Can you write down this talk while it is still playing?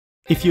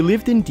If you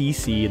lived in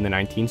DC in the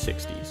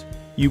 1960s,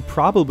 you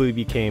probably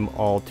became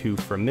all too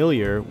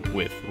familiar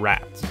with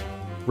rats.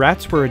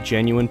 Rats were a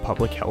genuine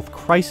public health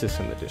crisis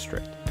in the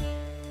district,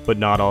 but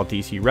not all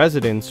DC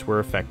residents were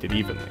affected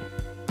evenly.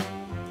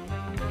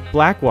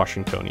 Black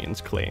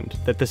Washingtonians claimed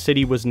that the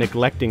city was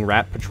neglecting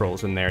rat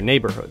patrols in their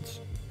neighborhoods.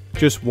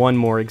 Just one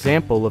more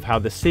example of how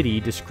the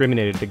city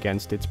discriminated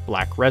against its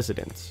black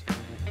residents.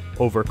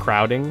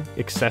 Overcrowding,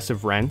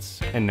 excessive rents,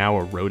 and now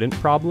a rodent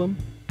problem?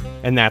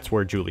 And that's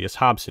where Julius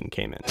Hobson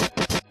came in.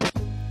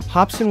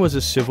 Hobson was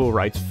a civil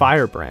rights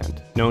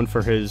firebrand, known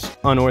for his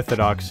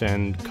unorthodox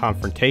and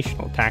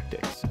confrontational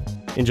tactics.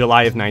 In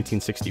July of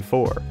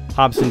 1964,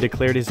 Hobson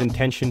declared his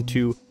intention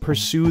to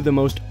pursue the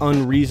most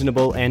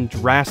unreasonable and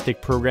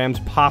drastic programs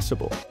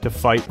possible to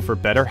fight for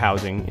better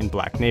housing in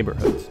black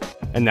neighborhoods,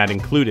 and that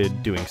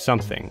included doing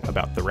something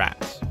about the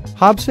rats.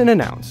 Hobson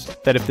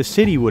announced that if the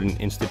city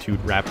wouldn't institute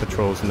rat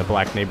patrols in the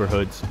black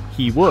neighborhoods,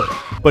 he would,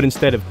 but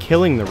instead of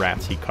killing the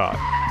rats he caught,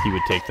 he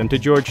would take them to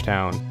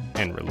Georgetown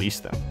and release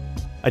them.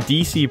 A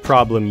DC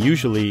problem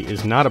usually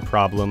is not a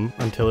problem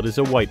until it is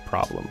a white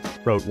problem,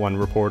 wrote one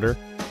reporter,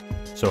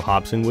 so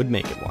Hobson would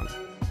make it one.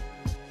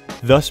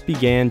 Thus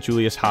began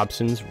Julius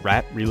Hobson's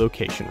rat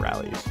relocation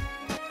rallies.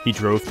 He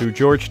drove through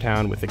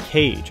Georgetown with a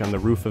cage on the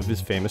roof of his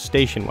famous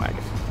station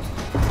wagon.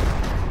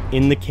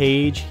 In the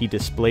cage, he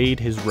displayed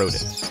his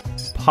rodents.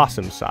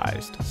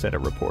 Possum-sized, said a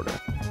reporter.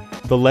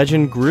 The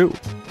legend grew.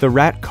 The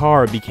rat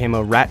car became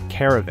a rat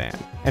caravan,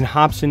 and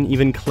Hobson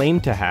even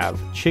claimed to have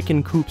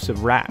chicken coops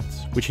of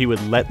rats, which he would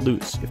let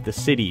loose if the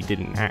city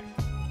didn't act.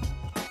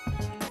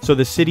 So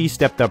the city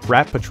stepped up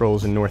rat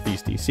patrols in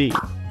Northeast DC,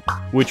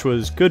 which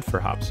was good for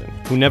Hobson,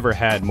 who never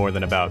had more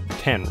than about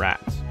 10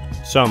 rats.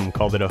 Some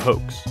called it a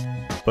hoax,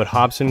 but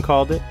Hobson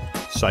called it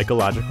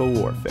psychological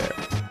warfare.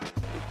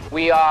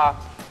 We are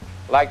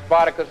like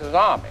Spartacus's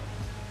army,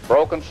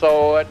 broken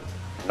sword,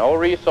 no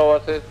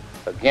resources,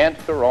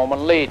 against the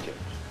Roman legions.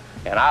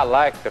 And I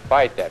like to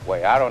fight that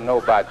way. I don't know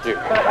about you.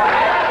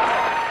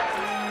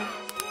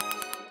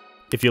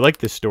 If you like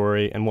this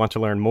story and want to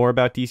learn more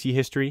about DC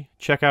history,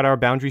 check out our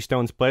Boundary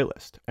Stones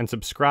playlist and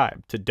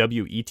subscribe to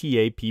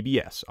WETA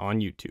PBS on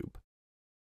YouTube.